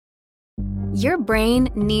Your brain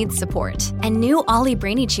needs support, and new Ollie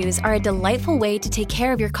Brainy Chews are a delightful way to take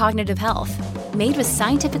care of your cognitive health. Made with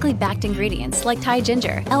scientifically backed ingredients like Thai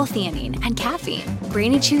ginger, L-theanine, and caffeine,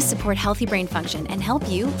 Brainy Chews support healthy brain function and help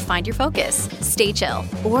you find your focus, stay chill,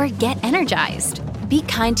 or get energized. Be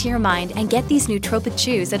kind to your mind and get these nootropic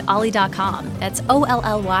chews at ollie.com. That's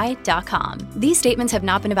OLLY.com. These statements have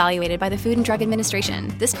not been evaluated by the Food and Drug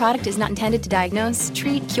Administration. This product is not intended to diagnose,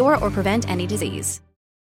 treat, cure, or prevent any disease.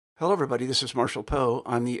 Hello, everybody. This is Marshall Poe.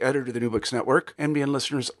 I'm the editor of the New Books Network. NBN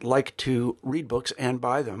listeners like to read books and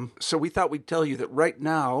buy them. So we thought we'd tell you that right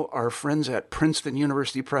now, our friends at Princeton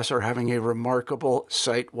University Press are having a remarkable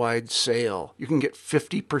site-wide sale. You can get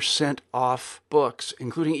 50% off books,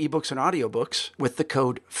 including ebooks and audiobooks, with the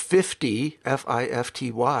code 50,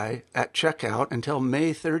 F-I-F-T-Y, at checkout until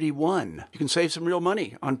May 31. You can save some real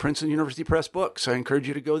money on Princeton University Press books. I encourage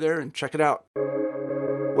you to go there and check it out.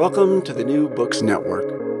 Welcome to the New Books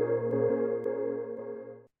Network.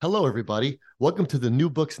 Hello, everybody. Welcome to the New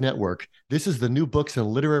Books Network. This is the New Books and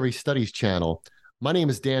Literary Studies channel. My name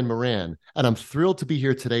is Dan Moran, and I'm thrilled to be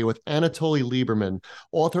here today with Anatoly Lieberman,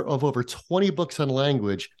 author of over 20 books on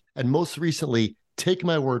language, and most recently, Take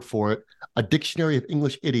My Word for It, A Dictionary of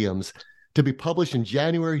English Idioms, to be published in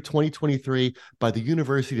January 2023 by the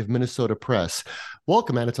University of Minnesota Press.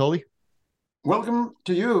 Welcome, Anatoly. Welcome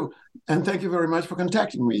to you, and thank you very much for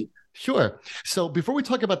contacting me. Sure. So before we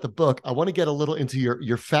talk about the book, I want to get a little into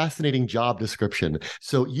your fascinating job description.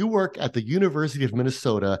 So you work at the University of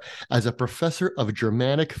Minnesota as a professor of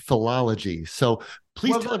Germanic philology. So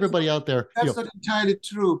please tell everybody out there. That's not entirely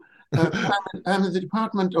true. I'm in the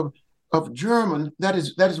Department of German. That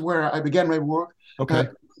is where I began my work. Okay.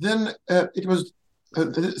 Then it was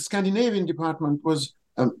the Scandinavian department was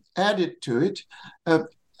added to it.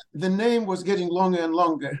 The name was getting longer and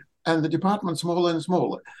longer, and the department smaller and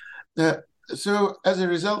smaller. So as a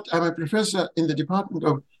result, I'm a professor in the Department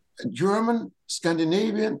of German,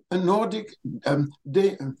 Scandinavian, Nordic,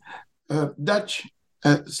 Dutch,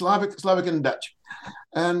 Slavic and Dutch.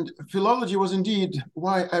 And philology was indeed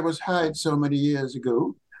why I was hired so many years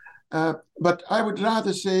ago. But I would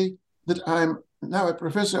rather say that I'm now a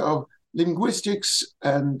professor of linguistics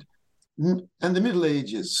and the Middle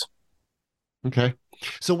Ages. Okay.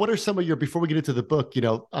 So what are some of your, before we get into the book,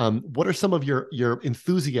 what are some of your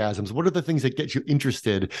enthusiasms? What are the things that get you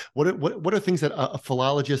interested? What are things that a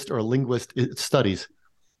philologist or a linguist studies?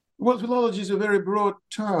 Well, philology is a very broad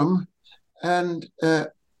term, and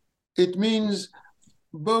it means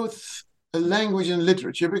both language and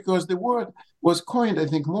literature, because the word was coined, I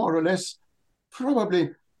think, more or less, probably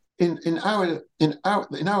in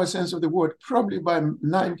our sense of the word, probably by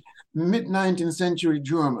mid-19th century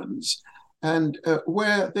Germans. And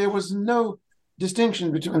where there was no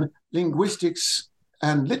distinction between linguistics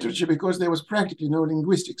and literature, because there was practically no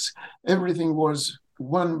linguistics. Everything was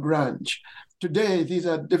one branch. Today, these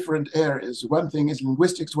are different areas. One thing is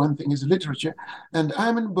linguistics, one thing is literature, and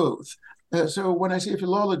I'm in both. So when I say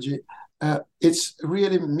philology, it's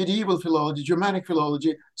really medieval philology, Germanic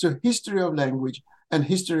philology, so history of language and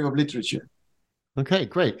history of literature. Okay,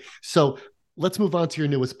 great. So let's move on to your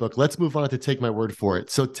newest book. Let's move on to Take My Word for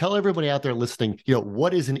It. So tell everybody out there listening,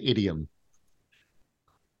 what is an idiom?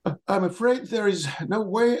 I'm afraid there is no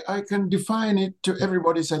way I can define it to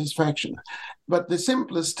everybody's satisfaction. But the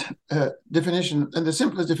simplest definition, and the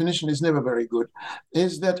simplest definition is never very good,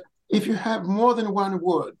 is that if you have more than one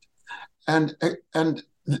word, and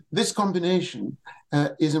this combination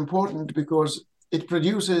is important because it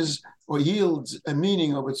produces or yields a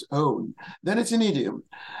meaning of its own, then it's an idiom.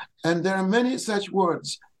 And there are many such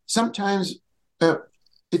words. Sometimes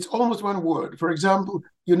it's almost one word. For example,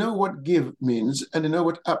 you know what give means and you know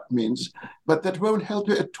what up means, but that won't help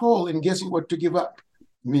you at all in guessing what to give up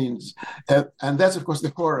means. And that's, of course, the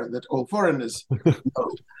horror that all foreigners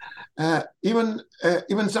know.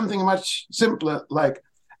 Even something much simpler like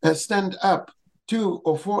stand up to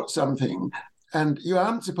or for something, and you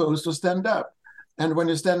aren't supposed to stand up. And when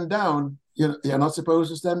you stand down, you're not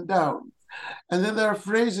supposed to stand down. And then there are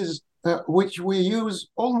phrases which we use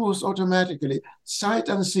almost automatically, sight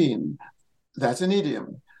unseen. That's an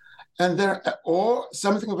idiom. And or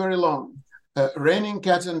something very long, raining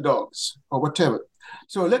cats and dogs, or whatever.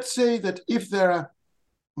 So let's say that if there are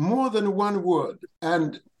more than one word,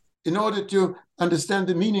 and in order to understand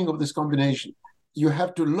the meaning of this combination, you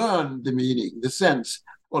have to learn the meaning, the sense,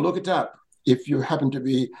 or look it up if you happen to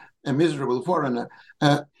be a miserable foreigner.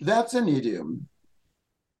 That's an idiom.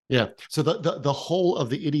 Yeah. So the whole of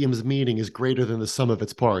the idiom's meaning is greater than the sum of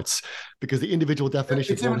its parts, because the individual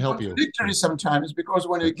definitions won't help you. It's contradictory sometimes, because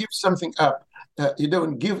when you give something up, you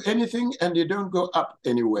don't give anything and you don't go up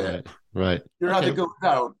anywhere. Right. You rather go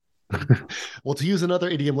down. Well, to use another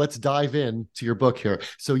idiom, let's dive in to your book here.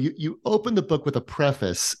 So you open the book with a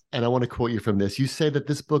preface, and I want to quote you from this. You say that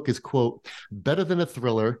this book is, quote, better than a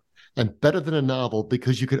thriller and better than a novel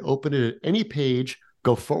because you can open it at any page,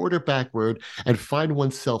 go forward or backward, and find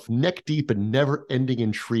oneself neck deep in never-ending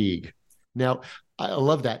intrigue. Now, I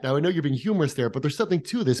love that. Now, I know you're being humorous there, but there's something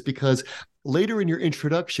to this because later in your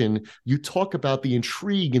introduction, you talk about the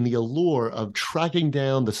intrigue and the allure of tracking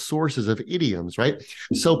down the sources of idioms, right?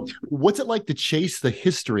 So what's it like to chase the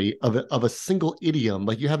history of a single idiom?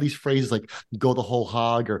 Like you have these phrases like go the whole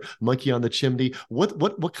hog or monkey on the chimney. What's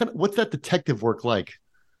that detective work like?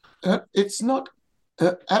 It's not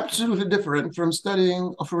absolutely different from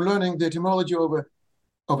studying or from learning the etymology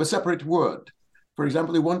of a separate word. For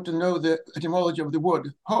example, you want to know the etymology of the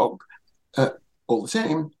word hog. All the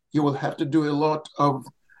same, you will have to do a lot of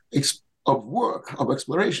work, of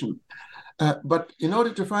exploration. But in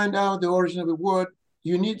order to find out the origin of a word,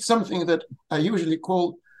 you need something that I usually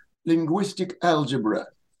call linguistic algebra,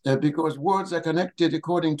 because words are connected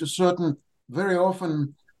according to certain, very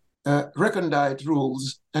often recondite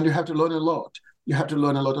rules, and you have to learn a lot. You have to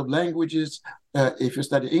learn a lot of languages. If you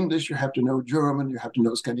study English, you have to know German, you have to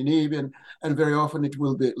know Scandinavian, and very often it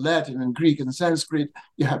will be Latin and Greek and Sanskrit.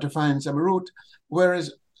 You have to find some root.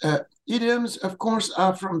 Whereas idioms, of course,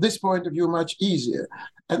 are from this point of view much easier.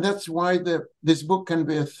 And that's why this book can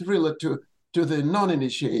be a thriller to the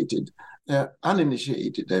non-initiated,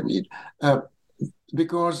 uninitiated, I mean,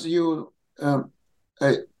 because you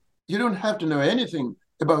don't have to know anything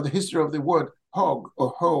about the history of the word hog or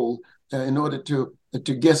hole in order to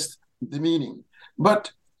guess the meaning.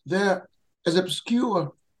 But they're as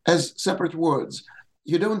obscure as separate words.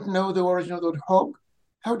 You don't know the origin of the word hog.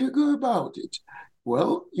 How do you go about it?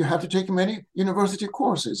 Well, you have to take many university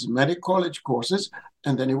courses, many college courses,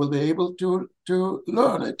 and then you will be able to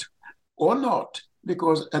learn it. Or not,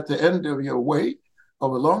 because at the end of your way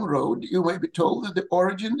of a long road, you may be told that the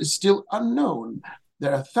origin is still unknown.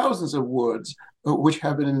 There are thousands of words which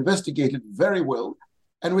have been investigated very well,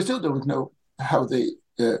 and we still don't know how they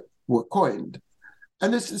were coined.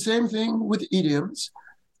 And it's the same thing with idioms.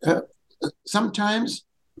 Sometimes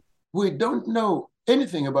we don't know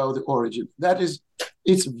anything about the origin. That is,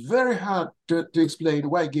 it's very hard to explain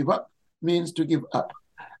why give up means to give up.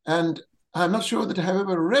 And I'm not sure that I have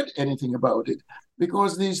ever read anything about it,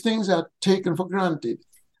 because these things are taken for granted.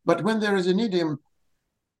 But when there is an idiom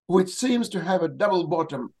which seems to have a double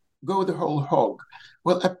bottom, go the whole hog,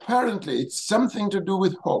 well, apparently it's something to do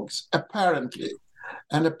with hogs, apparently.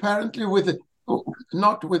 And apparently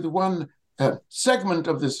not with one segment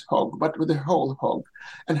of this hog, but with the whole hog.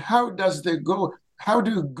 And how do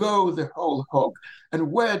you go the whole hog?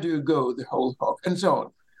 And where do you go the whole hog? And so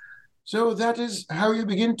on. So that is how you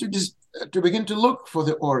begin to look for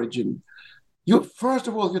the origin. First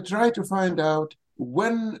of all, you try to find out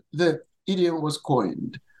when the idiom was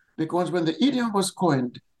coined. Because when the idiom was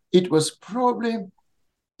coined, it was probably,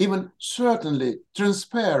 even certainly,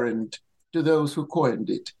 transparent to those who coined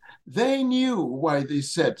it. They knew why they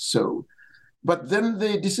said so, but then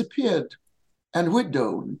they disappeared, and we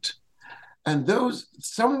don't. And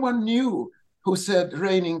someone knew who said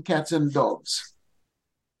raining cats and dogs.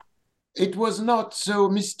 It was not so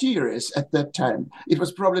mysterious at that time. It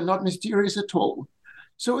was probably not mysterious at all.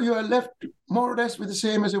 So you are left more or less with the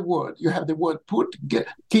same as a word. You have the word put, get,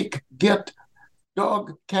 kick, get,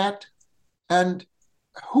 dog, cat, and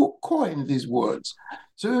who coined these words?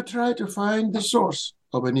 So you try to find the source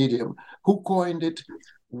of an idiom, who coined it,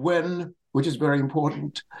 when, which is very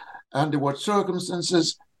important, under what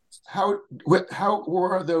circumstances, how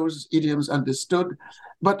were those idioms understood?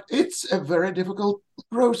 But it's a very difficult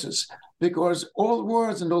process, because all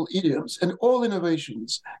words and all idioms and all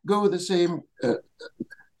innovations go the same,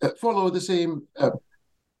 follow the same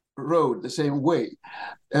road, the same way.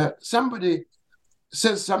 Somebody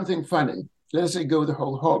says something funny, let us say go the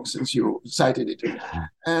whole hog, since you cited it,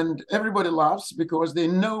 and everybody laughs because they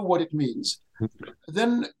know what it means.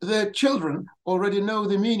 Then the children already know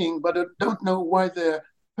the meaning, but don't know why their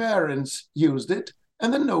parents used it,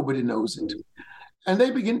 and then nobody knows it. And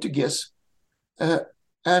they begin to guess.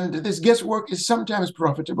 And this guesswork is sometimes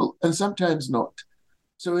profitable and sometimes not.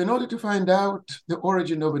 So in order to find out the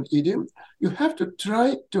origin of an idiom, you have to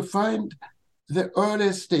try to find the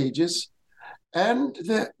early stages and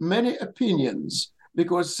the many opinions,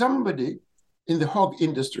 because somebody in the hog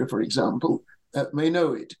industry, for example, may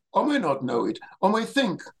know it, or may not know it, or may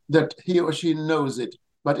think that he or she knows it,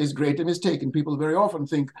 but is greatly mistaken. People very often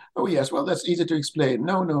think, oh yes, well, that's easy to explain.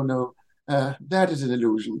 No, that is an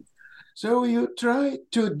illusion. So you try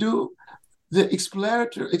to do the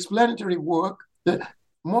explanatory work, the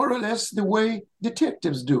more or less the way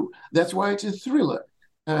detectives do. That's why it's a thriller.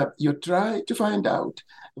 You try to find out.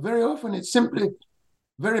 Very often it's simply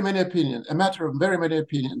very many opinions, a matter of very many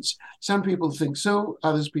opinions. Some people think so,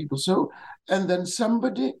 others people so. And then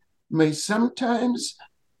somebody may sometimes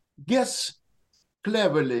guess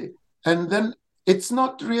cleverly. And then it's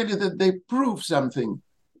not really that they prove something,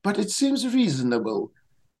 but it seems reasonable.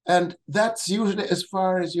 And that's usually as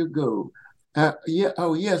far as you go. Yeah.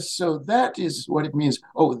 Oh, yes. So that is what it means.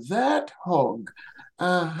 Oh, that hog.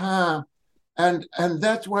 Uh-huh. And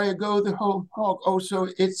that's why you go the whole hog. Oh, so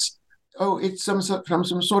it's from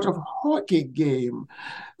some sort of hockey game.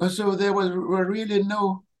 So there were really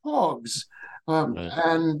no hogs, Right.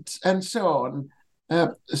 and so on.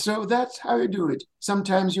 So that's how you do it.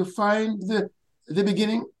 Sometimes you find the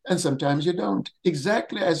beginning, and sometimes you don't.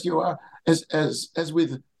 Exactly as you are, as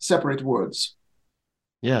with separate words.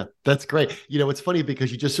 Yeah, that's great. It's funny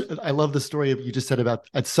because I love the story you just said about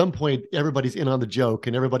at some point, everybody's in on the joke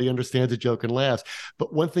and everybody understands the joke and laughs.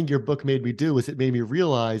 But one thing your book made me do is it made me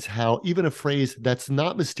realize how even a phrase that's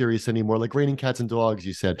not mysterious anymore, like raining cats and dogs,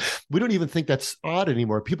 you said, we don't even think that's odd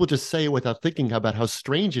anymore. People just say it without thinking about how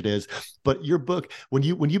strange it is. But your book, when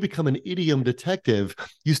you become an idiom detective,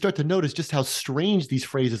 you start to notice just how strange these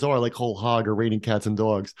phrases are, like whole hog or raining cats and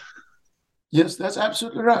dogs. Yes, that's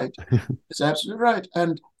absolutely right. It's absolutely right.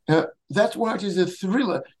 And that's why it is a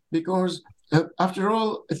thriller, because after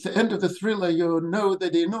all, at the end of the thriller, you know the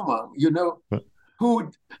denouement, you know Right.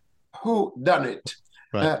 who done it,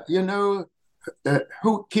 Right. you know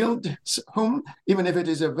who killed whom. Even if it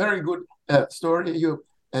is a very good story, you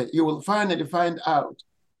will finally find out.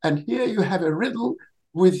 And here you have a riddle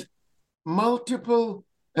with multiple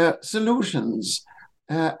solutions,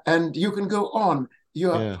 and you can go on.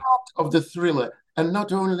 You are Yeah. part of the thriller and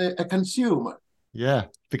not only a consumer. Yeah.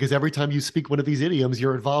 Because every time you speak one of these idioms,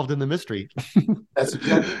 you're involved in the mystery. That's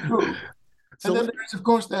exactly true. And then So there is, of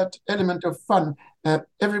course, that element of fun.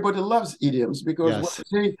 Everybody loves idioms because what yes.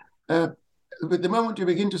 you say, with the moment you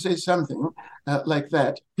begin to say something like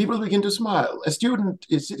that, people begin to smile. A student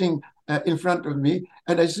is sitting in front of me,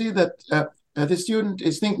 and I see that the student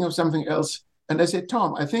is thinking of something else. And I say,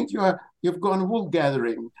 Tom, I think you've gone wool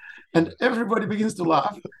gathering. And everybody begins to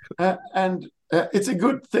laugh. And it's a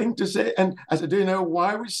good thing to say. And I said, do you know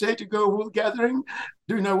why we say to go wool gathering?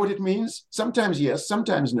 Do you know what it means? Sometimes yes,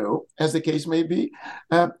 sometimes no, as the case may be.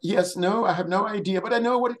 Yes, no, I have no idea, but I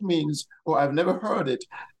know what it means, or I've never heard it.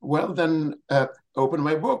 Well, then open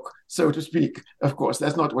my book, so to speak. Of course,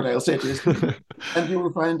 that's not what I'll say to you. And you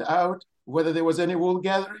will find out whether there was any wool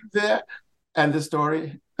gathering there, and the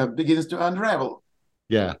story begins to unravel.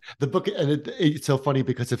 Yeah, the book, and it's so funny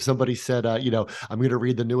because if somebody said, I'm going to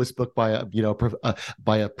read the newest book by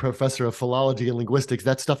by a professor of philology and linguistics,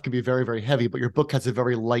 that stuff can be very, very heavy. But your book has a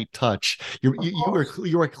very light touch.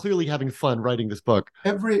 You are clearly having fun writing this book.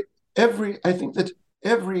 I think that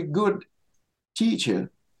every good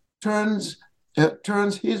teacher turns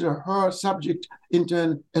his or her subject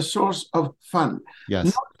into a source of fun. Yes.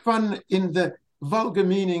 Not fun in the vulgar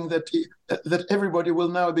meaning that everybody will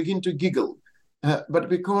now begin to giggle. But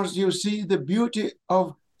because you see the beauty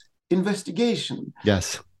of investigation,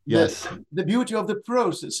 Yes. Yes. the beauty of the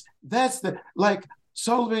process. That's like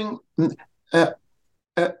solving an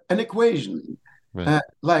equation, Right.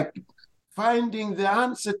 like finding the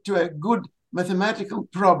answer to a good mathematical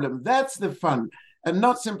problem. That's the fun, and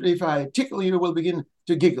not simply if I tickle you, will begin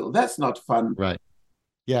to giggle. That's not fun. Right.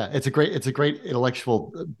 Yeah, it's a great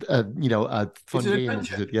intellectual, fun game.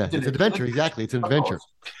 Yeah, it's an adventure. Exactly, it's an adventure.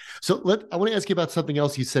 So I want to ask you about something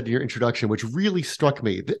else you said in your introduction, which really struck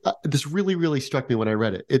me. This really, really struck me when I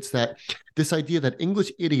read it. It's that this idea that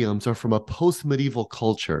English idioms are from a post-medieval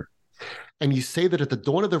culture. And you say that at the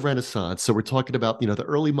dawn of the Renaissance, so we're talking about, the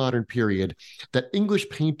early modern period, that English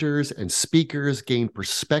painters and speakers gained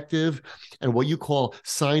perspective and what you call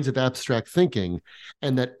signs of abstract thinking,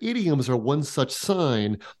 and that idioms are one such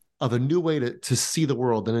sign of a new way to see the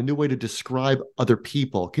world and a new way to describe other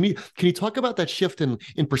people. Can you talk about that shift in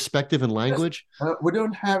perspective and language? Yes. We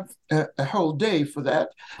don't have a whole day for that,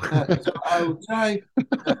 so I'll try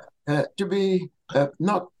to be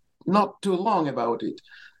not too long about it.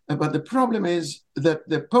 But the problem is that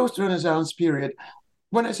the post-Renaissance period,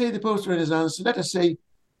 when I say the post-Renaissance, let us say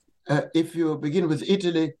if you begin with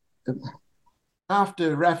Italy,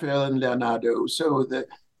 after Raphael and Leonardo, so the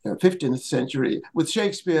 15th century. With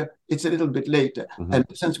Shakespeare, it's a little bit later. Mm-hmm. And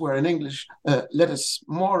since we're in English, let us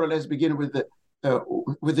more or less begin with the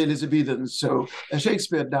Elizabethans. So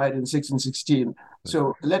Shakespeare died in 1616.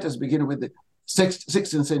 So let us begin with the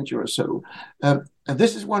 16th century or so. And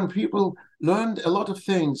this is when people learned a lot of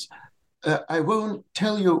things. I won't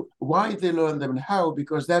tell you why they learned them and how,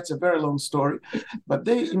 because that's a very long story. But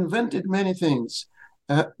they invented many things.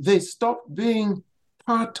 They stopped being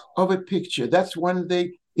part of a picture. That's when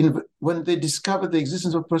they discovered the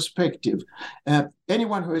existence of perspective.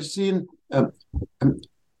 Anyone who has seen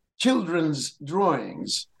children's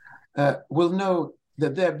drawings will know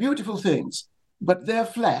that they're beautiful things, but they're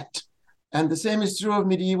flat. And the same is true of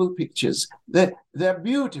medieval pictures. They're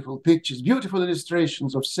beautiful pictures, beautiful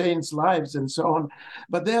illustrations of saints' lives and so on,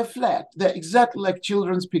 but they're flat. They're exactly like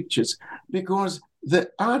children's pictures because the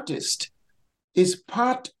artist is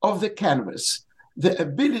part of the canvas. The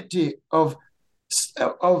ability of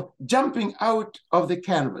jumping out of the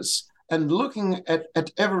canvas and looking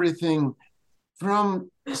at everything from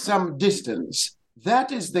some distance.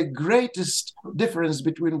 That is the greatest difference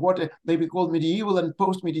between what may be called medieval and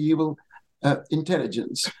post-medieval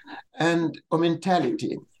intelligence or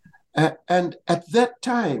mentality. And at that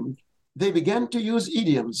time, they began to use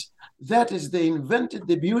idioms. That is, they invented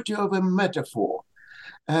the beauty of a metaphor.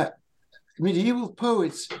 Medieval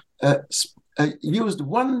poets used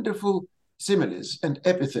wonderful similes and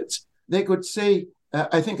epithets. They could say,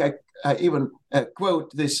 I think I even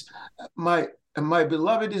quote this, my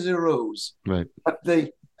beloved is a rose. Right. But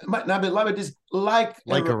my beloved is like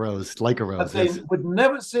a rose. But they would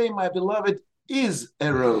never say my beloved is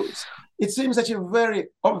a rose. It seems such a very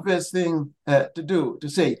obvious thing to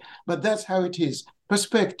say, but that's how it is.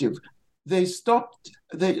 Perspective. They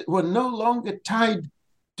were no longer tied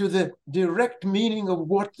to the direct meaning of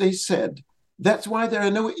what they said. That's why there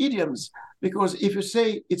are no idioms, because if you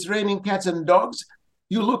say it's raining cats and dogs,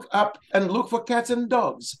 you look up and look for cats and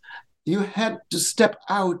dogs. You had to step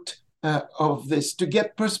out of this to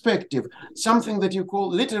get perspective, something that you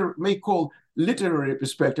may call literary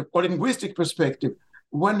perspective or linguistic perspective,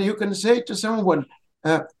 when you can say to someone,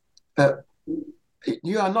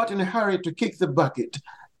 you are not in a hurry to kick the bucket,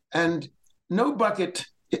 and no bucket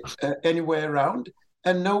anywhere around,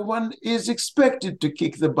 and no one is expected to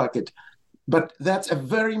kick the bucket. But that's a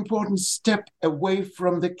very important step away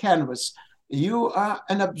from the canvas. You are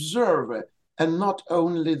an observer and not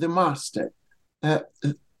only the master.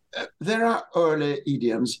 There are early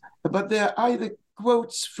idioms, but they're either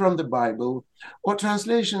quotes from the Bible or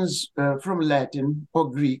translations from Latin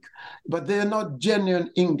or Greek, but they're not genuine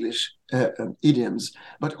English idioms.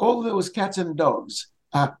 But all those cats and dogs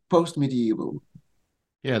are post-medieval.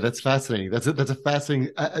 Yeah, that's fascinating. That's a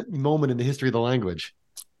fascinating moment in the history of the language.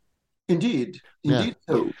 Indeed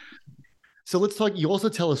so. So let's talk. You also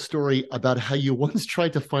tell a story about how you once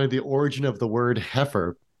tried to find the origin of the word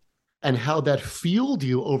heifer and how that fueled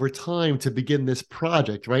you over time to begin this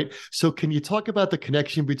project, right? So can you talk about the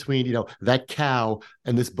connection between, that cow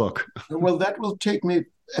and this book? Well, that will take me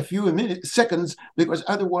a few seconds, because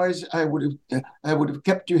otherwise I would have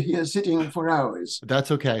kept you here sitting for hours.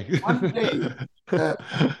 That's okay.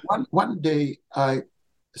 One day I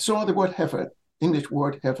saw the word heifer, English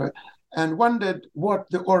word heifer, and wondered what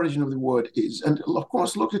the origin of the word is, and of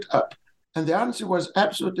course looked it up, and the answer was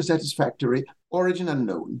absolutely satisfactory: origin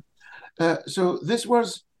unknown. So this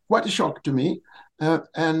was quite a shock to me,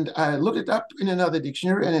 and I looked it up in another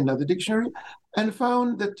dictionary and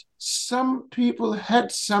found that some people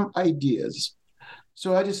had some ideas.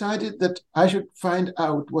 So I decided that I should find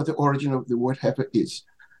out what the origin of the word heifer is.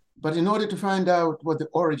 But in order to find out what the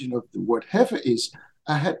origin of the word heifer is,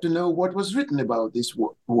 I had to know what was written about this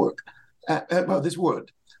about this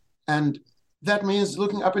word. And that means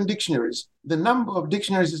looking up in dictionaries. The number of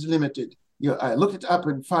dictionaries is limited. I looked it up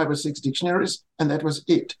in 5 or 6 dictionaries, and that was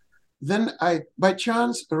it. Then I, by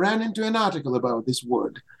chance, ran into an article about this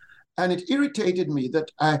word. And it irritated me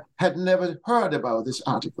that I had never heard about this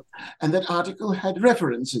article. And that article had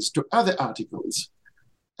references to other articles.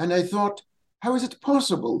 And I thought, how is it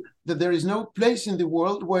possible that there is no place in the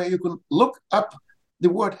world where you can look up the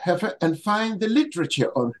word heifer and find the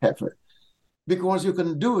literature on heifer? Because you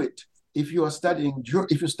can do it if you study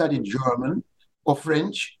German or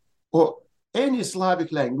French or any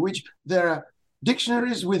Slavic language. There are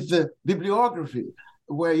dictionaries with the bibliography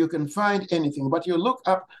where you can find anything, but you look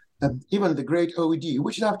up even the great OED,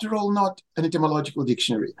 which is after all not an etymological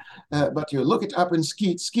dictionary, but you look it up in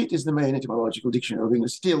Skeat. Skeat is the main etymological dictionary of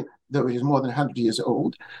English, still, though it is more than 100 years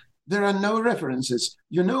old. There are no references.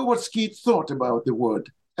 You know what Skeat thought about the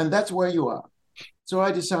word, and that's where you are. So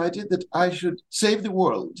I decided that I should save the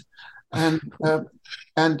world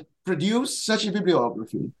and produce such a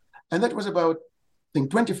bibliography. And that was about, I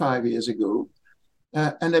think, 25 years ago.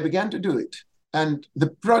 And I began to do it. And the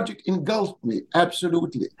project engulfed me,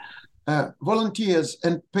 absolutely. Volunteers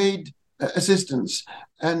and paid assistance.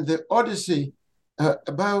 And the odyssey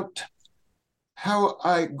about how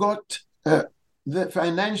I got the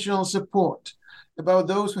financial support, about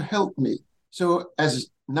those who helped me. So as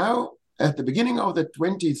now, at the beginning of the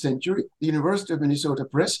 20th century, the University of Minnesota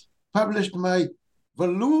Press published my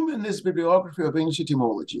voluminous bibliography of English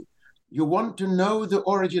etymology. You want to know the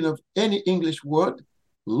origin of any English word?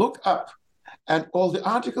 Look up. And all the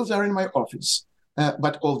articles are in my office,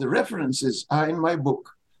 but all the references are in my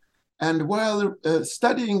book. And while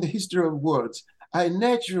studying the history of words, I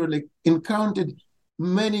naturally encountered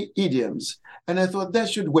many idioms. And I thought that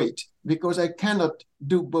should wait, because I cannot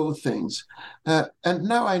do both things. And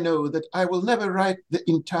now I know that I will never write the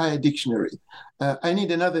entire dictionary. I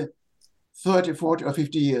need another 30, 40, or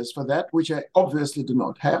 50 years for that, which I obviously do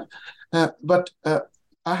not have. But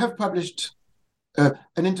I have published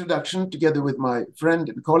an introduction together with my friend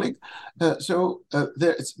and colleague. So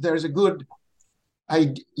there's a good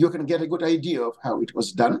idea, you can get a good idea of how it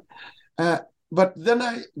was done. But then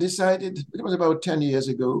I decided, it was about 10 years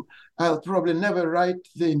ago, I'll probably never write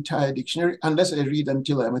the entire dictionary unless I read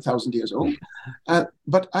until I'm 1,000 years old.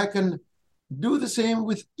 But I can do the same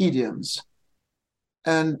with idioms.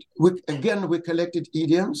 And we collected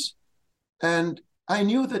idioms. And I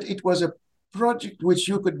knew that it was a project which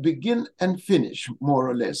you could begin and finish, more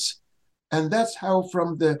or less. And that's how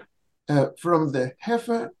from the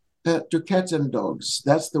heifer to cats and dogs,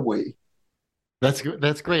 that's the way.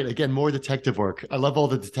 That's great. Again, more detective work. I love all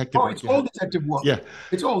the detective work. It's all detective work. Yeah.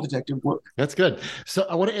 It's all detective work. That's good. So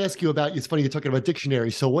I want to ask you about, it's funny you're talking about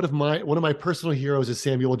dictionaries. So one of my personal heroes is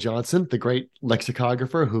Samuel Johnson, the great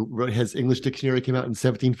lexicographer who wrote his English dictionary, came out in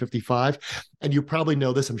 1755. And you probably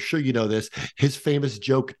know this, I'm sure you know this. His famous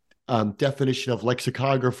joke definition of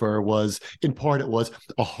lexicographer was, in part, it was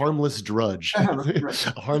a harmless drudge. A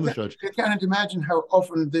harmless drudge. You can't imagine how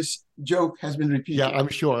often this joke has been repeated. Yeah, I'm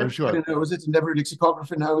sure. Everybody knows it, and every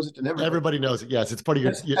lexicographer knows it, and everybody knows it. Yes, it's part of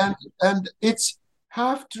your. Yes, and it's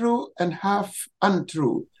half true and half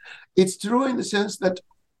untrue. It's true in the sense that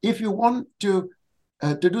if you want to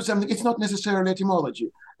do something, it's not necessarily etymology.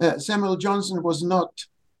 Samuel Johnson was not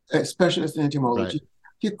a specialist in etymology. Right.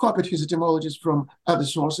 He copied his etymologies from other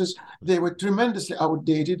sources. They were tremendously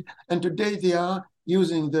outdated, and today they are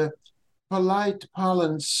using the polite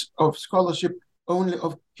parlance of scholarship only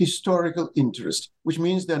of historical interest, which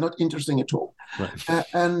means they're not interesting at all.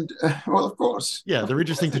 Right. Well, of course. Yeah, they're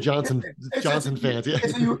interesting to Johnson fans. Yeah.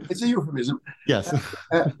 It's a euphemism. Yes.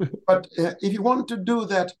 But if you want to do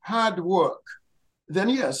that hard work, then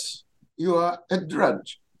yes, you are a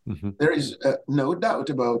drudge. Mm-hmm. There is no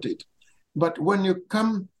doubt about it. But when you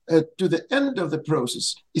come to the end of the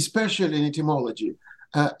process, especially in etymology,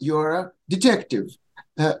 you're a detective.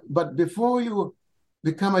 But before you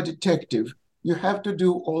become a detective, you have to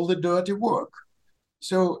do all the dirty work.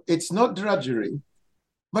 So it's not drudgery,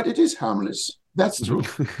 but it is harmless. That's true.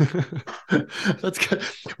 That's good.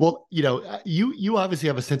 Well, you obviously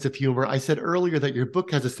have a sense of humor. I said earlier that your book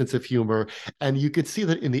has a sense of humor, and you could see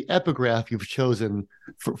that in the epigraph you've chosen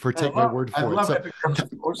for take my word for it. So, epigraphs,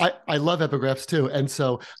 of course. I love epigraphs too, and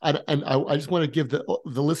so I just want to give the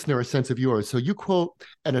listener a sense of yours. So you quote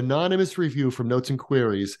an anonymous review from Notes and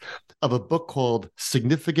Queries of a book called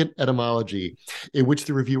Significant Etymology, in which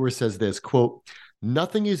the reviewer says this, quote,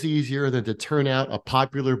 "Nothing is easier than to turn out a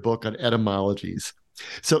popular book on etymologies."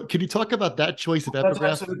 So can you talk about that choice of epigraph?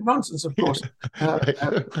 That's absolute nonsense, of course.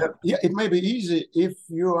 Yeah, it may be easy if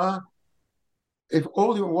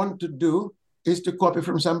all you want to do is to copy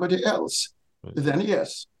from somebody else, right. Then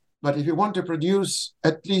yes. But if you want to produce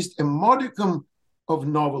at least a modicum of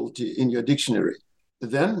novelty in your dictionary,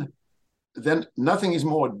 then nothing is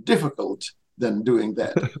more difficult than doing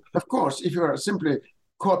that. Of course, if you are simply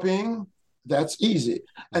copying, that's easy.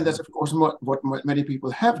 And that's, of course, what many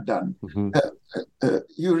people have done. Mm-hmm.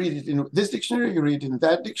 You read it in this dictionary, you read it in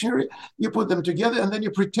that dictionary, you put them together, and then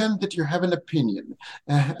you pretend that you have an opinion.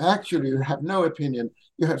 Actually, you have no opinion.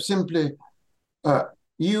 You have simply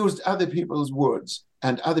used other people's words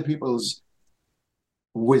and other people's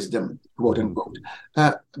wisdom, quote unquote.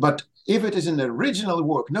 But if it is an original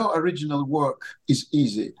work, no original work is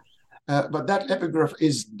easy. But that epigraph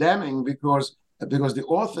is damning because the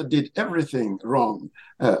author did everything wrong.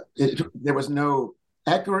 There was no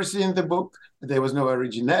accuracy in the book. There was no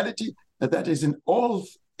originality. That is, in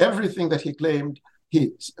everything that he claimed,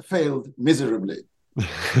 he failed miserably.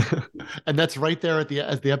 And that's right there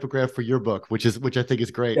as the epigraph for your book, which I think is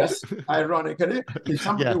great. Yes, ironically, if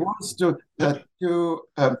somebody wants to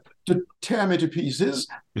tear me to pieces,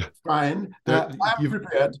 fine. I'm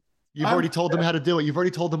prepared. You've already told them how to do it. You've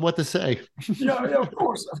already told them what to say. Yeah, of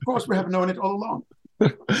course. Of course, we have known it all along.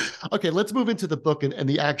 Okay, let's move into the book and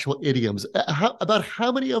the actual idioms. About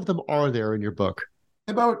how many of them are there in your book?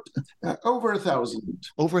 About over 1,000.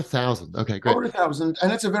 Over 1,000. Okay, great. Over 1,000,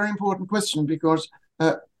 and that's a very important question because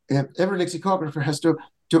every lexicographer has to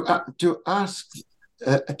ask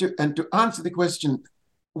to answer the question,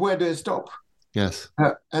 where do I stop? Yes.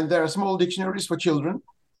 And there are small dictionaries for children.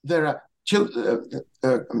 There are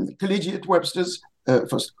collegiate Webster's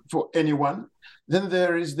for anyone. Then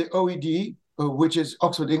there is the OED, which is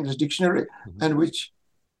Oxford English Dictionary, and which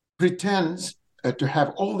pretends to have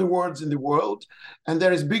all the words in the world. And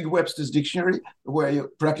there is Big Webster's Dictionary, where you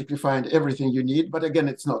practically find everything you need. But again,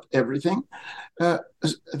 it's not everything.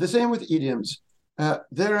 The same with idioms.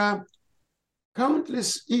 There are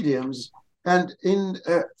countless idioms. And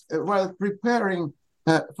while preparing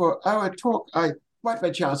for our talk, quite by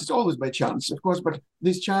chance, it's always by chance, of course, but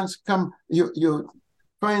this chance you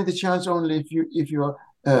find the chance only if you are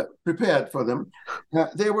prepared for them.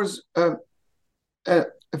 There was a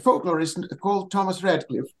folklorist called Thomas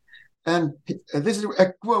Radcliffe, and this is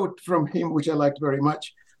a quote from him which I liked very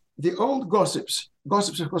much. The old gossips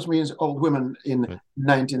of course means old women in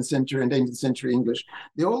 19th century and 18th century English.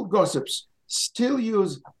 The old gossips still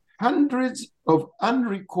use hundreds of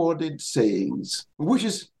unrecorded sayings, which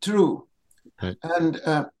is true. Right. And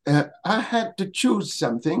I had to choose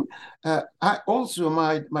something. My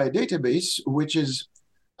database, which is,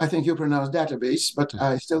 I think you pronounce database, but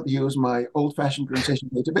I still use my old-fashioned pronunciation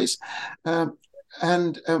database.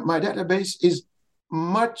 And my database is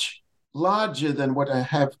much larger than what I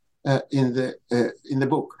have in the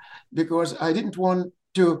book, because I didn't want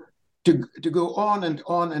to go on and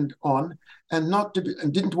on and on, and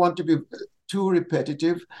didn't want to be too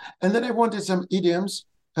repetitive. And then I wanted some idioms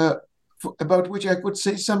about which I could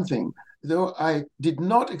say something, though I did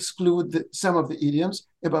not exclude some of the idioms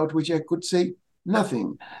about which I could say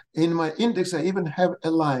nothing. In my index, I even have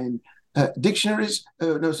a line,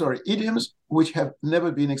 idioms which have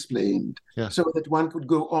never been explained, so that one could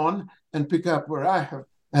go on and pick up where I have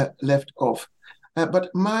left off. But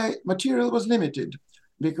my material was limited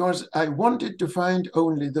because I wanted to find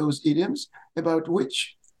only those idioms about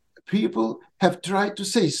which people have tried to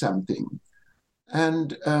say something.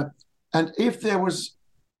 And if there was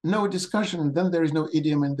no discussion, then there is no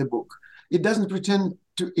idiom in the book. It doesn't pretend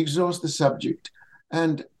to exhaust the subject,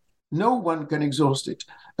 and no one can exhaust it.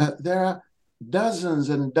 There are dozens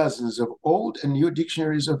and dozens of old and new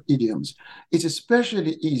dictionaries of idioms. It's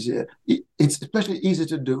especially easy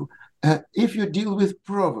to do if you deal with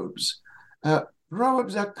proverbs.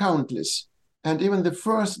 Proverbs are countless, and even the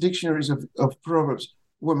first dictionaries of proverbs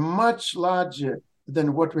were much larger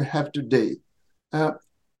than what we have today.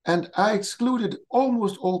 And I excluded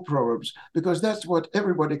almost all proverbs because that's what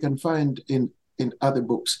everybody can find in other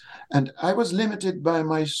books. And I was limited by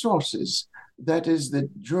my sources, that is the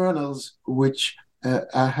journals which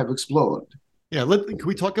I have explored. Yeah, can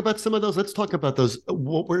we talk about some of those? Let's talk about those.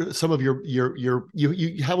 What were some of you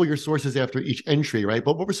have all your sources after each entry, right?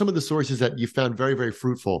 But what were some of the sources that you found very, very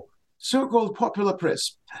fruitful? So-called popular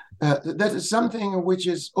press. That is something which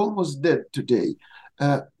is almost dead today,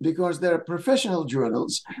 because there are professional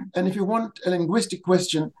journals, and if you want a linguistic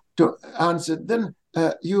question to answer, then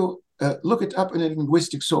you look it up in a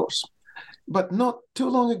linguistic source. But not too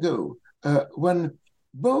long ago, when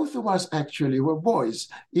both of us actually were boys,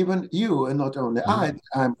 even you, and not only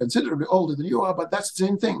I'm considerably older than you are, but that's the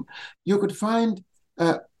same thing. You could find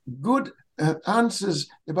good answers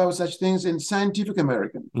about such things in Scientific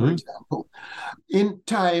American, for example, in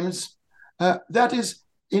Times, that is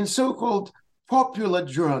in so-called popular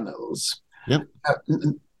journals,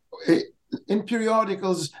 in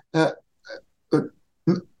periodicals,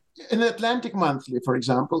 in the Atlantic Monthly, for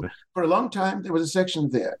example. For a long time, there was a section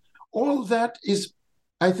there. All that is,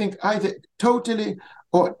 I think, either totally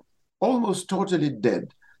or almost totally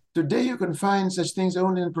dead. Today, you can find such things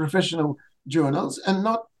only in professional journals and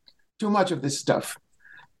not too much of this stuff.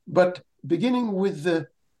 But beginning with the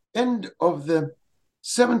end of the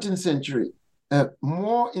 17th century,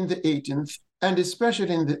 more in the 18th, and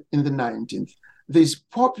especially in the 19th, these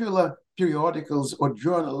popular periodicals or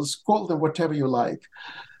journals, call them whatever you like,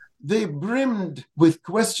 they brimmed with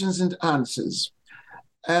questions and answers.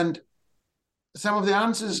 And some of the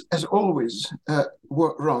answers, as always,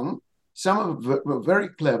 were wrong. Some of them were very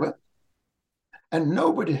clever. And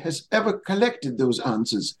nobody has ever collected those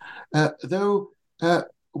answers, though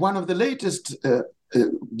one of the latest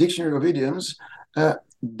dictionary of idioms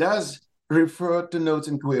does refer to Notes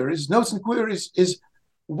and Queries. Notes and Queries is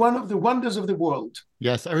one of the wonders of the world.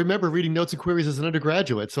 Yes, I remember reading Notes and Queries as an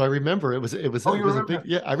undergraduate, so I remember it was a big.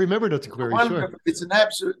 Yeah, I remember Notes and Queries. Sure, it's an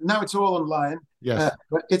absolute. Now it's all online. Yes,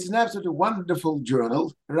 but it's an absolutely wonderful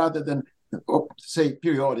journal rather than say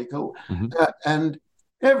periodical, and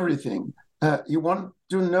everything You want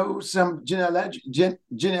to know some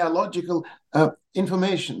genealogical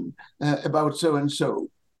information about so-and-so.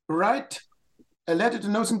 Write a letter to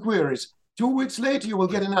Notes and Queries. 2 weeks later, you will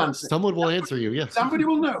get an answer. Someone will answer you, yes. Somebody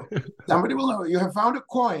will know. Somebody will know. You have found a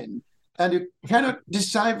coin and you cannot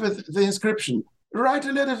decipher the inscription. Write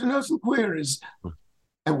a letter to Notes and Queries.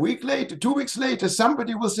 A week later, 2 weeks later,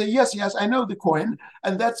 somebody will say, yes, I know the coin,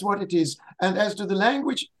 and that's what it is. And as to the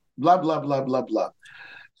language, blah, blah, blah, blah, blah.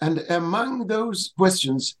 And among those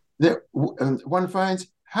questions, one finds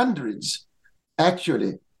hundreds,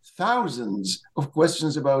 actually thousands of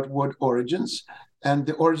questions about word origins and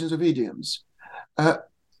the origins of idioms.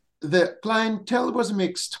 The clientele was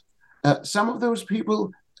mixed. Some of those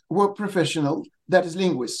people were professional, that is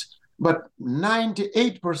linguists, but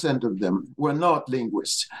 98% of them were not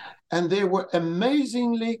linguists. And they were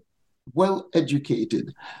amazingly well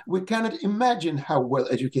educated. We cannot imagine how well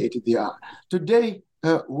educated they are. Today,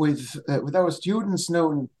 with our students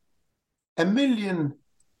knowing 1 million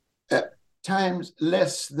times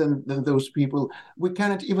less than those people, we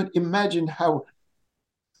cannot even imagine how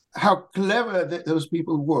clever those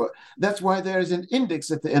people were. That's why there is an index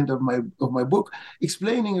at the end of my book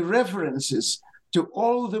explaining references to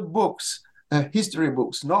all the books, history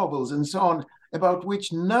books, novels, and so on, about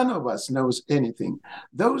which none of us knows anything.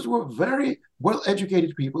 Those were very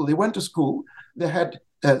well-educated people. They went to school. They had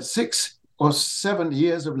 6 or 7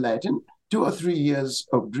 years of Latin, 2 or 3 years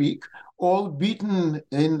of Greek, all beaten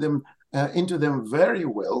into them very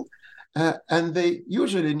well. And they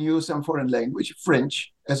usually knew some foreign language,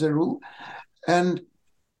 French as a rule. And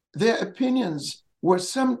their opinions were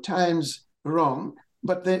sometimes wrong,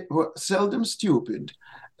 but they were seldom stupid.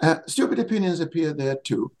 Stupid opinions appear there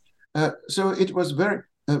too. So it was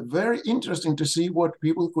very interesting to see what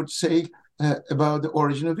people could say about the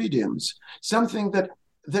origin of idioms. Something that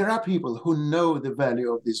there are people who know the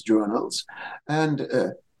value of these journals, and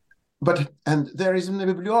there is a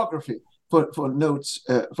bibliography for notes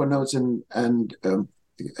and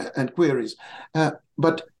queries,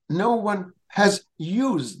 but no one has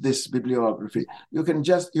used this bibliography. You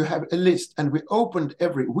have a list, and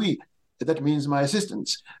that means my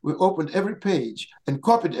assistants, we opened every page and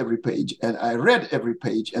copied every page, and I read every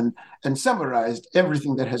page and summarized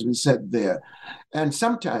everything that has been said there. And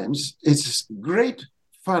sometimes it's great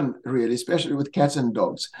fun, really, especially with cats and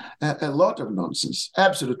dogs. A lot of nonsense,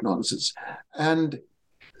 absolute nonsense. And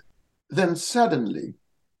then suddenly,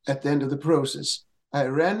 at the end of the process, I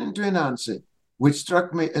ran into an answer which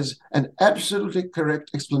struck me as an absolutely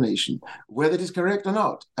correct explanation. Whether it is correct or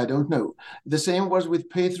not, I don't know. The same was with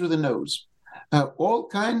pay through the nose. All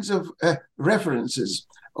kinds of references,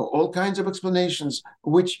 all kinds of explanations,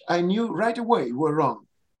 which I knew right away were wrong.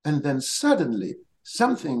 And then suddenly,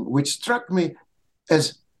 something which struck me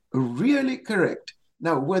as really correct.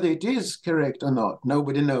 Now, whether it is correct or not,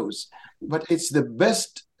 nobody knows. But it's the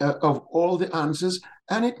best of all the answers,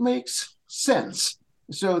 and it makes sense.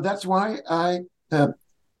 So that's why I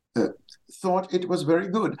thought it was very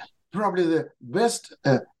good. Probably the best,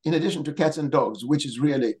 in addition to cats and dogs, which is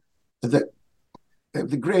really the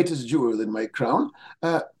greatest jewel in my crown.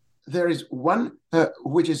 There is one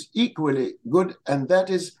which is equally good, and that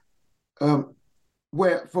is for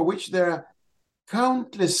which there are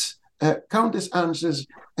countless answers,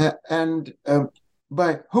 and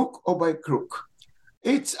by hook or by crook.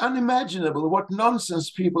 It's unimaginable what nonsense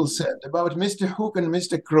people said about Mr. Hook and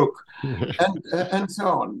Mr. Crook, and so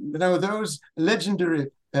on. Those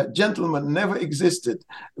legendary gentlemen never existed,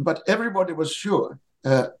 but everybody was sure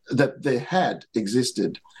that they had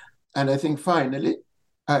existed. And I think finally,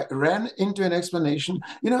 I ran into an explanation.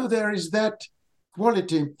 There is that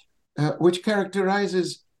quality which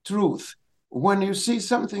characterizes truth. When you see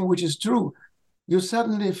something which is true, you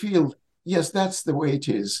suddenly feel, yes, that's the way it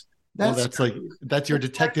is. That's your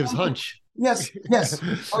detective's hunch. Yes.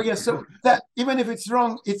 Oh, yes. So that even if it's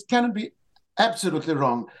wrong, it cannot be absolutely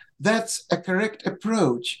wrong. That's a correct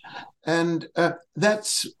approach, and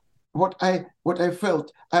that's what I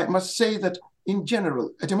felt. I must say that in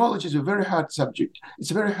general, etymology is a very hard subject.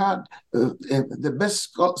 It's very hard. The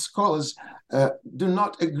best scholars do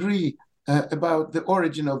not agree about the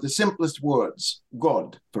origin of the simplest words,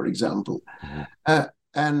 God, for example,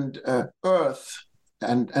 and earth,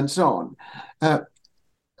 and so on.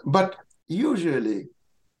 But usually,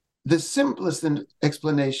 the simplest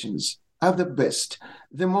explanations are the best.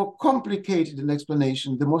 The more complicated an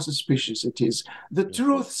explanation, the more suspicious it is. The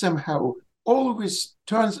truth somehow always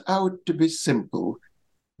turns out to be simple.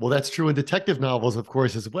 Well, that's true in detective novels, of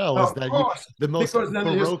course, as well. Is Of that course, the most because then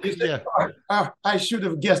Baroque? you say, I should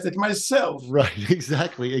have guessed it myself. Right,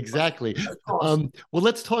 exactly. Of course. Well,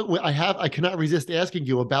 let's talk. I cannot resist asking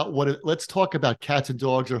you about let's talk about Cats and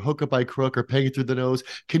Dogs or Hook 'em by Crook or Paying It Through the Nose.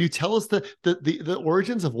 Can you tell us the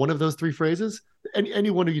origins of one of those three phrases? Any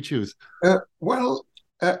one of you choose.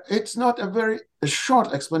 It's not a very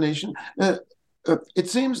short explanation. It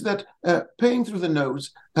seems that paying through the nose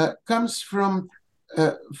comes from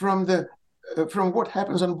what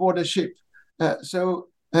happens on board a ship.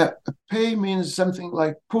 Pay means something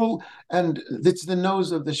like pull, and it's the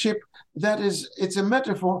nose of the ship. It's a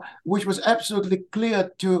metaphor which was absolutely clear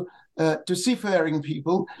to seafaring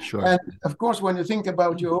people. Sure. And of course, when you think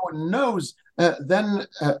about your own nose, then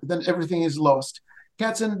everything is lost.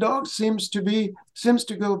 Cats and Dogs seems to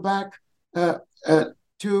go back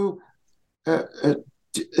to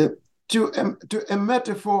a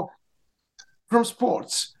metaphor from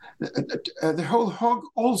sports. The whole hog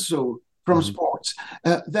also from sports.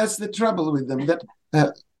 That's the trouble with them, that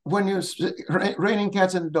when you're raining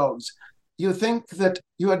cats and dogs, you think that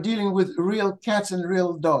you are dealing with real cats and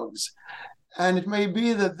real dogs. And it may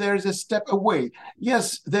be that there's a step away.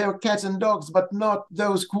 Yes, there are cats and dogs, but not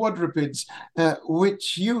those quadrupeds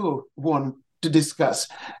which you want to discuss.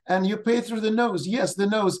 And you pay through the nose. Yes, the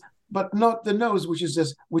nose, but not the nose which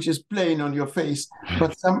is plain on your face,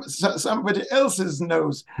 but somebody else's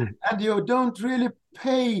nose. And you don't really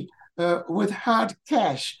pay with hard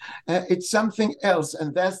cash. It's something else,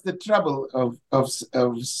 and that's the trouble of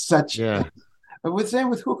such. Yeah. Same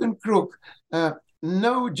with Hook and Crook.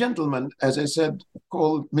 No gentleman, as I said,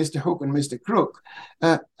 called Mr. Hook and Mr. Crook,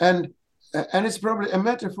 and it's probably a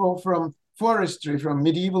metaphor from forestry, from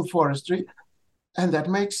medieval forestry, and that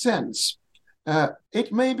makes sense.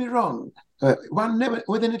 It may be wrong.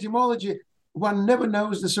 Within etymology, one never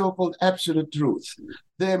knows the so-called absolute truth.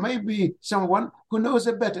 There may be someone who knows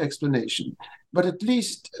a better explanation, but at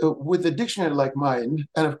least with a dictionary like mine,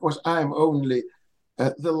 and of course I'm only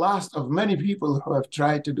the last of many people who have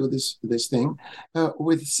tried to do this thing.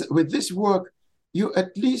 With this work, you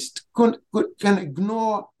at least can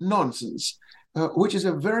ignore nonsense, which is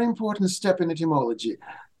a very important step in etymology.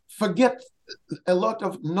 Forget a lot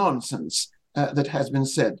of nonsense that has been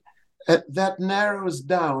said. That narrows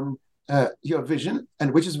down your vision,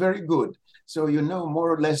 and which is very good. So you know more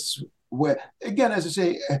or less where, again, as I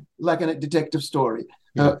say, like in a detective story.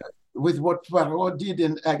 With what Poirot did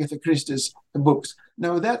in Agatha Christie's books.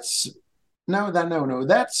 No, that's improbable,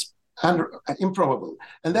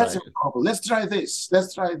 and that's right. improbable. Let's try this.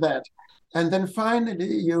 Let's try that, and then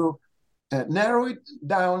finally you narrow it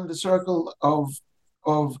down the circle of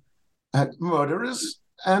murderers,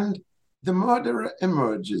 and the murderer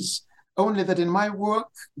emerges. Only that in my work,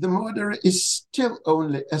 the murderer is still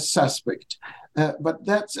only a suspect, but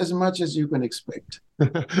that's as much as you can expect.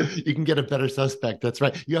 You can get a better suspect. That's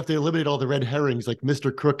right. You have to eliminate all the red herrings, like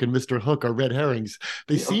Mr. Crook and Mr. Hook are red herrings.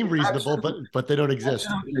 They seem reasonable, but they don't exist.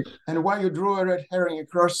 Absolutely. And why you draw a red herring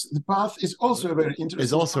across the path is also a very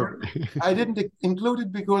interesting story. I didn't include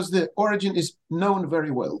it because the origin is known very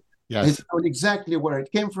well. Yes. It's known exactly where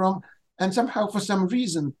it came from, and somehow, for some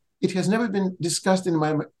reason, it has never been discussed in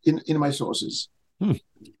my sources. All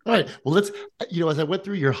right. Well, let's, as I went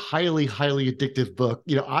through your highly, highly addictive book,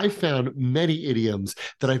 I found many idioms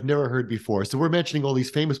that I've never heard before. So we're mentioning all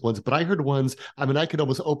these famous ones, but I heard ones, I could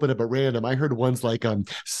almost open up at random. I heard ones like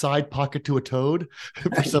side pocket to a toad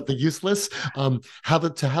for something useless. To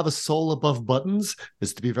have a soul above buttons,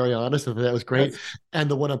 is to be very honest, I thought that was great. Yes.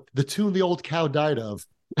 And the tune the old cow died of.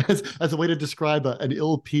 As a way to describe an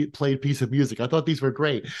ill-played piece of music. I thought these were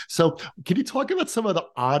great. So can you talk about some of the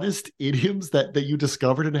oddest idioms that you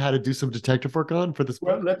discovered and how to do some detective work on for this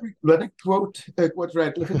book? Well, let me quote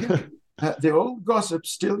Radcliffe again. The old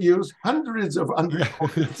gossips still use hundreds of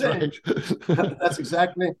underquoted sayings. Right. That's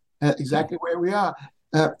exactly where we are.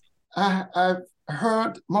 I've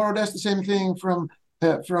heard more or less the same thing from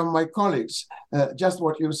my colleagues, just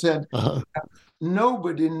what you said.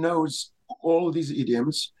 Nobody knows all these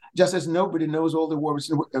idioms, just as nobody knows all the words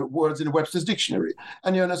in Webster's dictionary,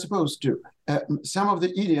 and you're not supposed to. Some of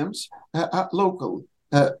the idioms are local.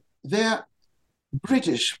 They're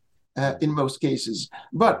British in most cases,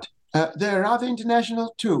 but they're rather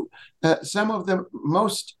international too. Some of the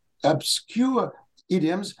most obscure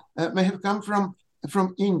idioms may have come from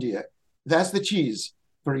India. That's the cheese,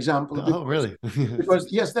 for example. Oh, really? Because,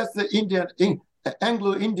 yes, that's the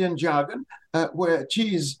Anglo-Indian jargon, where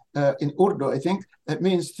cheese in Urdu, I think,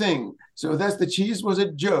 means thing. So that's the cheese was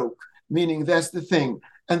a joke, meaning that's the thing.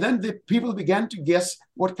 And then the people began to guess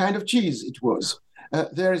what kind of cheese it was.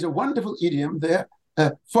 There is a wonderful idiom there,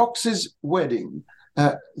 fox's wedding.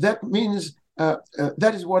 That means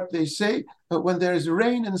that is what they say when there is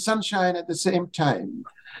rain and sunshine at the same time.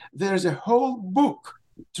 There's a whole book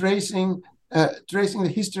tracing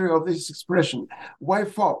the history of this expression. Why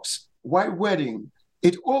fox? Why wedding?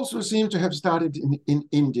 It also seems to have started in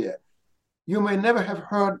India. You may never have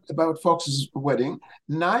heard about Fox's wedding.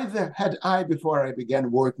 Neither had I before I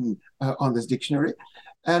began working on this dictionary.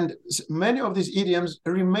 And many of these idioms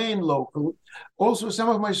remain local. Also, some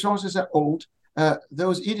of my sources are old.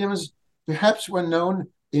 Those idioms perhaps were known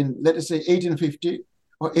in, let us say, 1850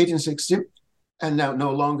 or 1860, and now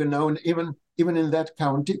no longer known even in that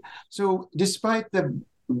county. So despite the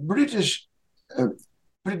British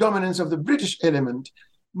predominance of the British element,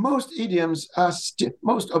 most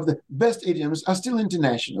of the best idioms are still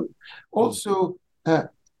international. Also,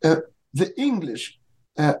 the English,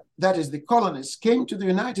 that is the colonists, came to the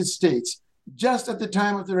United States just at the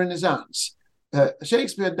time of the Renaissance.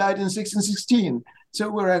 Shakespeare died in 1616, so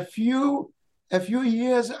we're a few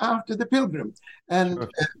years after the Pilgrim, and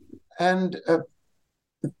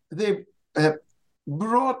they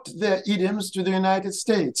brought their idioms to the United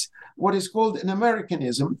States. What is called an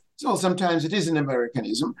Americanism. So sometimes it is an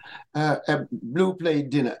Americanism, a blue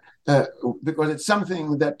plate dinner, because it's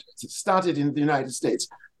something that started in the United States.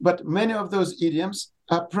 But many of those idioms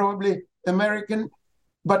are probably American,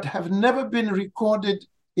 but have never been recorded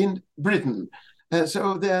in Britain.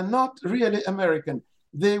 So they are not really American.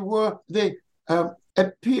 They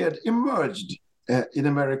appeared, emerged in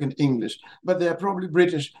American English, but they are probably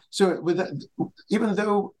British. So even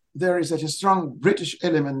though there is such a strong British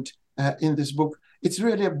element in this book, it's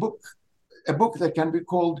really a book that can be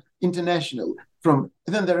called international.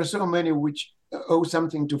 Then there are so many which owe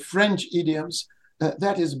something to French idioms.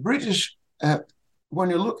 That is British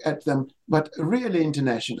when you look at them, but really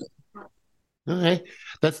international. Okay,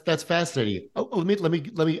 that's fascinating. Let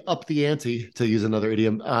me up the ante, to use another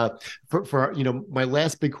idiom. For my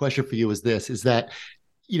last big question for you is this: is that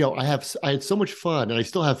I had so much fun, and I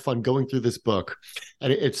still have fun going through this book,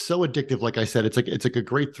 and it's so addictive. Like I said, it's like a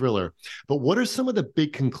great thriller. But what are some of the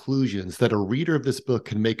big conclusions that a reader of this book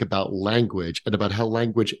can make about language and about how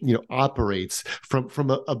language operates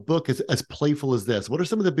from a book as playful as this? What are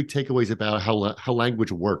some of the big takeaways about how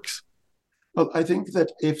language works? Well, I think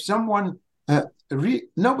that if someone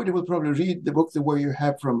nobody will probably read the book the way you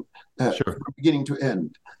have from beginning to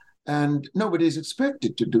end, and nobody is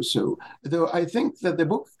expected to do so. Though I think that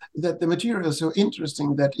the material is so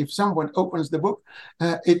interesting that if someone opens the book,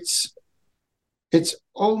 it's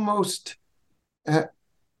almost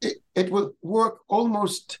it will work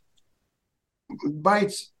almost by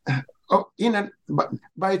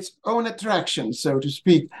its own attraction, so to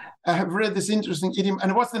speak. I have read this interesting idiom,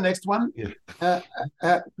 and what's the next one? Yeah.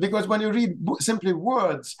 Because when you read simply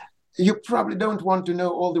words, you probably don't want to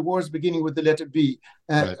know all the words beginning with the letter B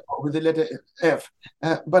or with the letter F.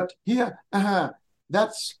 But here,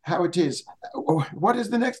 that's how it is. What is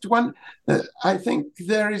the next one? I think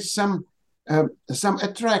there is some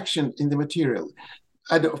attraction in the material.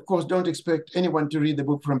 I, of course, don't expect anyone to read the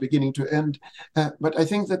book from beginning to end, but I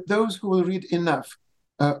think that those who will read enough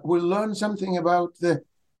will learn something about the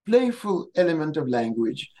playful element of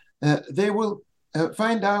language. They will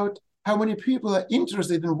find out how many people are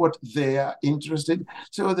interested in what they are interested,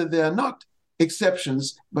 so that they are not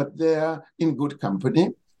exceptions, but they are in good company.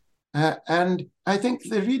 And I think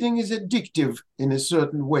the reading is addictive in a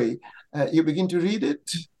certain way. You begin to read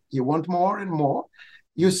it, you want more and more.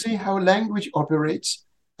 You see how language operates.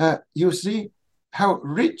 You see how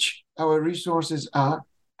rich our resources are,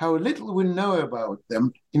 how little we know about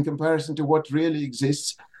them in comparison to what really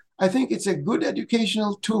exists. I think it's a good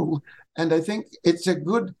educational tool, and I think it's a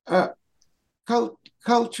good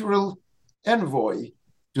cultural envoy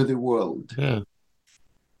to the world. Yeah.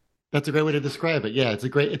 That's a great way to describe it. Yeah,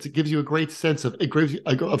 it gives you a great sense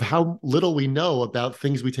of how little we know about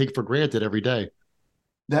things we take for granted every day.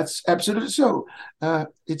 That's absolutely so.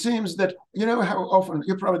 It seems that, how often,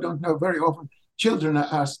 you probably don't know, very often children are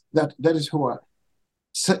asked, that is who are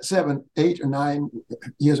 7, 8, or 9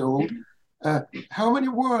 years old, how many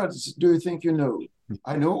words do you think you know?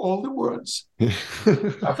 I know all the words.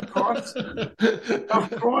 Of course.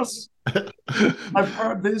 I've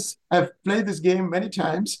heard this. I've played this game many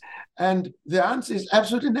times. And the answer is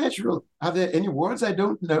absolutely natural. Are there any words I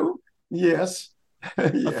don't know? Yes.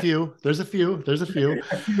 Yeah. A few. There's a few.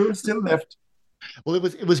 A few still left. Well,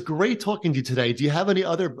 it was great talking to you today. Do you have any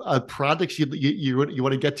other projects you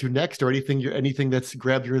want to get to next, or anything that's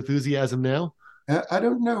grabbed your enthusiasm now? I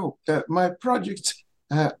don't know. My projects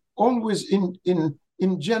always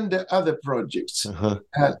engender other projects.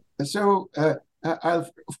 So I'll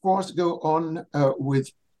of course go on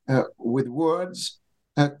with words.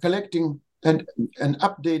 collecting and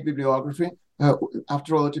update bibliography.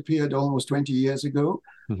 After all, it appeared almost 20 years ago.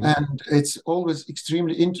 Mm-hmm. And it's always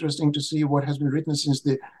extremely interesting to see what has been written since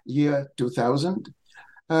the year 2000.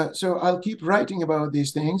 So I'll keep writing about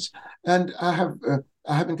these things. And I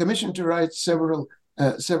have been commissioned to write several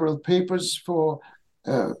papers for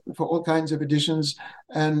all kinds of editions.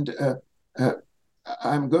 And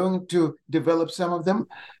I'm going to develop some of them.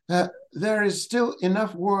 There is still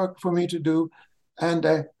enough work for me to do, and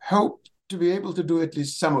I hope to be able to do at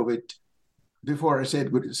least some of it before I say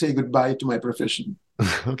goodbye to my profession.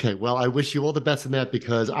 Okay, well, I wish you all the best in that,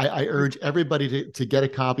 because I urge everybody to get a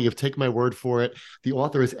copy of Take My Word for It. The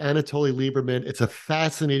author is Anatoly Lieberman. It's a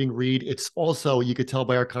fascinating read. It's also, you could tell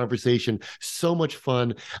by our conversation, so much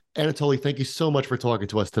fun. Anatoly, thank you so much for talking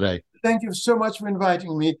to us today. Thank you so much for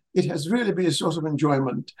inviting me. It has really been a source of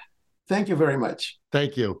enjoyment. Thank you very much.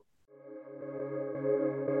 Thank you.